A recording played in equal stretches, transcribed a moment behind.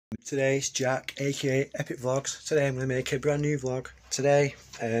Today's Jack, aka Epic Vlogs. Today I'm going to make a brand new vlog. Today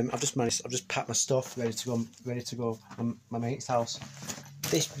I've just packed my stuff ready to go on my mate's house.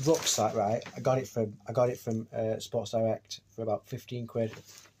 This rucksack, right? I got it from Sports Direct for about 15 quid.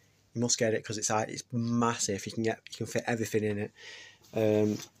 You must get it because it's massive. You can fit everything in it.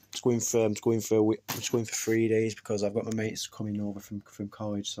 I'm just going for 3 days because I've got my mates coming over from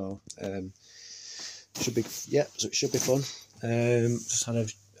college, so it should be fun.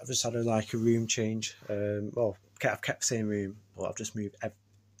 I've just had a room change. Well, I've kept the same room, but I've just moved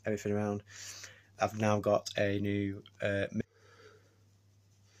everything around. I've now got a new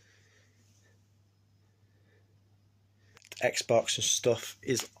Xbox and stuff.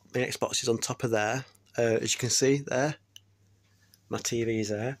 My Xbox is on top of there. As you can see there, my TV is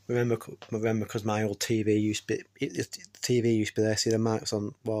there. Remember, because my old TV used to be there. See the mics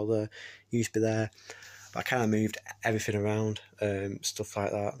on wall there, used to be there. But I kind of moved everything around, stuff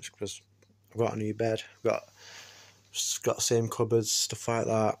like that, because I've got a new bed, got the same cupboards, stuff like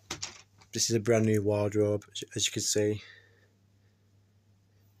that. This is a brand new wardrobe, as you can see.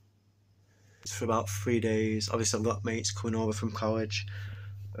 It's for about 3 days. Obviously, I've got mates coming over from college.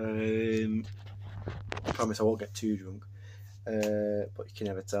 I promise I won't get too drunk, but you can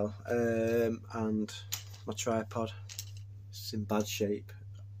never tell. And my tripod, it's in bad shape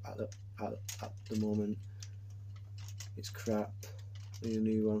at the moment. It's crap. Need a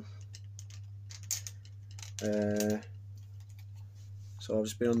new one. So I've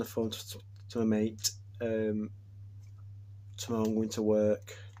just been on the phone to my mate. Tomorrow I'm going to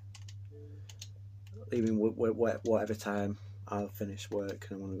work, leaving whatever time I'll finish work,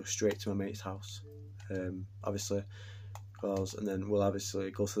 and I'm going to go straight to my mate's house. Obviously, and then we'll obviously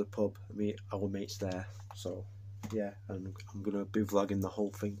go to the pub and meet our mates there. So yeah, and I'm going to be vlogging the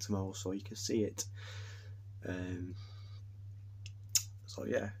whole thing tomorrow, so you can see it. So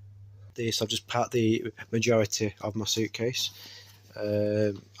yeah, I've just packed the majority of my suitcase.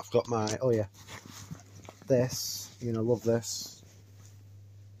 I've got my this. You're gonna love this.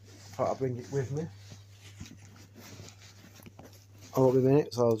 Thought I'll bring it with me. I won't be a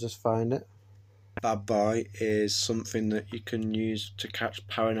minute, so I'll just find it. Bad boy is something that you can use to catch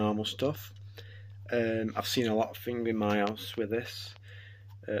paranormal stuff. I've seen a lot of things in my house with this.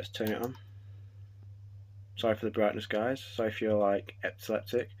 Let's turn it on. Sorry for the brightness, guys. Sorry if you're like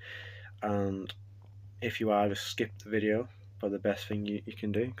epileptic, and if you are, just skip the video. Probably the best thing you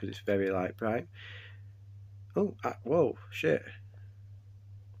can do, because it's very light bright. Oh, whoa, shit.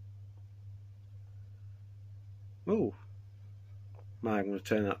 Oh, I'm going to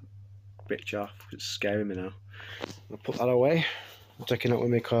turn that bitch off, it's scaring me now. I'll put that away. I'm taking it with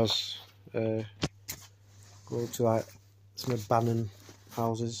me because go to like some abandoned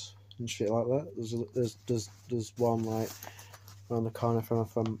houses and shit like that. There's one like around the corner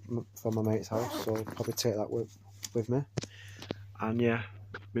from my mate's house, so I'll probably take that with me. And yeah,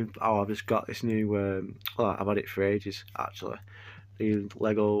 I've just got this new. Well, I've had it for ages actually. The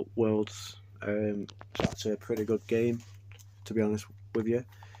Lego Worlds. It's actually a pretty good game, to be honest with you.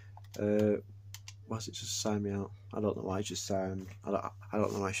 Why's it just sign me out? I don't know why it's just signed. I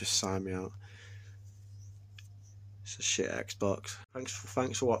don't know why it's just signed me out. It's a shit Xbox.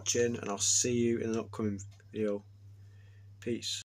 Thanks for watching, and I'll see you in an upcoming video. Peace.